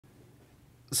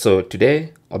So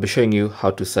today I'll be showing you how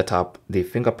to set up the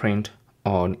fingerprint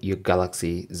on your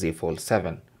Galaxy Z Fold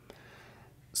 7.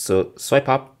 So swipe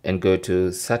up and go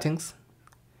to settings.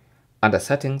 Under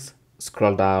settings,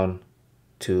 scroll down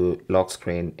to lock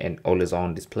screen and always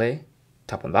on display.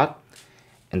 Tap on that.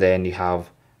 And then you have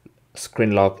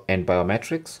screen lock and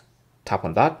biometrics. Tap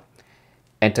on that.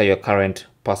 Enter your current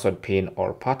password, pin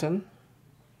or pattern.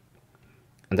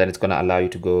 And then it's going to allow you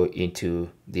to go into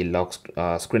the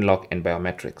screen lock and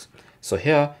biometrics. So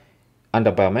here under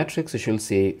biometrics, you should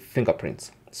see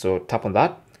fingerprints. So tap on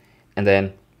that, and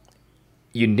then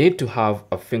you need to have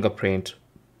a fingerprint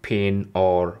pin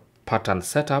or pattern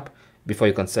setup before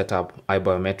you can set up a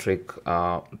biometric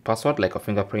password like a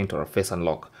fingerprint or a face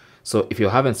unlock. So if you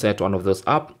haven't set one of those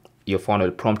up, your phone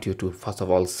will prompt you to first of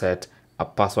all set a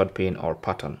password, pin or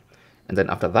pattern. And then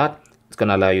after that, it's going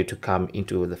to allow you to come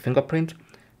into the fingerprint.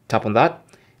 Tap on that,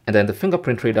 and then the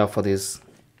fingerprint reader for this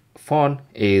phone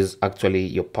is actually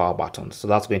your power button. So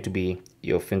that's going to be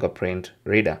your fingerprint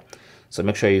reader. So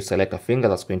make sure you select a finger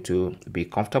that's going to be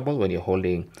comfortable when you're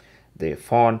holding the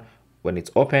phone, when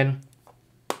it's open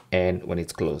and when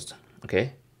it's closed.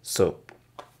 Okay, so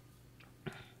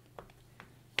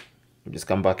just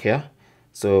come back here.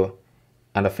 So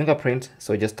under fingerprint,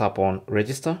 so just tap on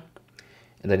register,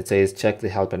 and then it says check the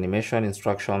help animation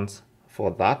instructions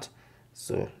for that.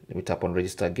 So let me tap on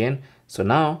register again. So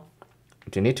now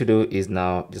what you need to do is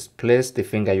now just place the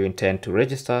finger you intend to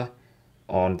register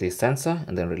on the sensor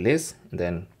and then release, and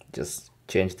then just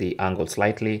change the angle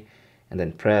slightly and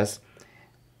then press.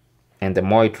 And the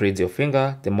more it reads your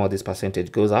finger, the more this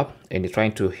percentage goes up, and you're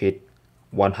trying to hit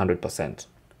 100%.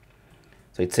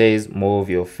 So it says move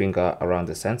your finger around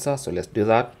the sensor. So let's do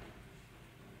that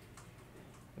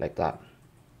like that.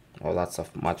 Oh, that's a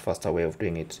much faster way of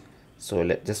doing it. So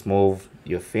let's just move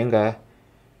your finger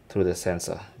through the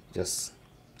sensor, just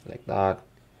like that,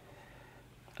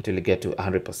 until you get to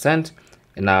 100%.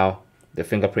 And now the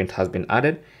fingerprint has been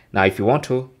added. Now, if you want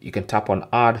to, you can tap on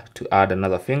add to add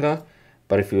another finger.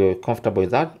 But if you're comfortable with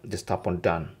that, just tap on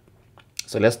done.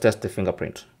 So let's test the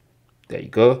fingerprint. There you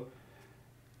go.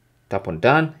 Tap on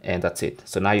done, and that's it.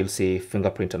 So now you'll see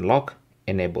fingerprint unlock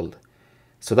enabled.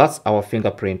 So that's our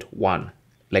fingerprint one.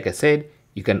 Like I said,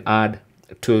 you can add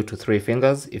 2 to 3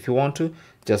 fingers if you want to,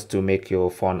 just to make your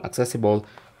phone accessible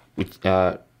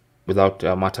without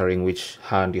mattering which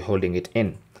hand you're holding it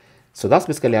in. So that's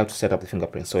basically how to set up the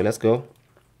fingerprint. So let's go.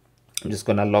 I'm just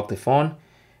going to lock the phone,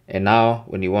 and now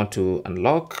when you want to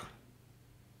unlock,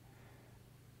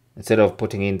 instead of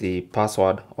putting in the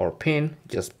password or pin,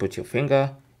 just put your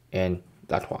finger and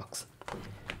that works.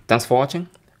 Thanks for watching.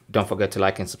 Don't forget to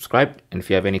like and subscribe, and if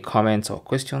you have any comments or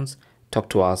questions, talk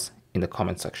to us in the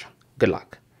comment section. Good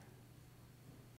luck.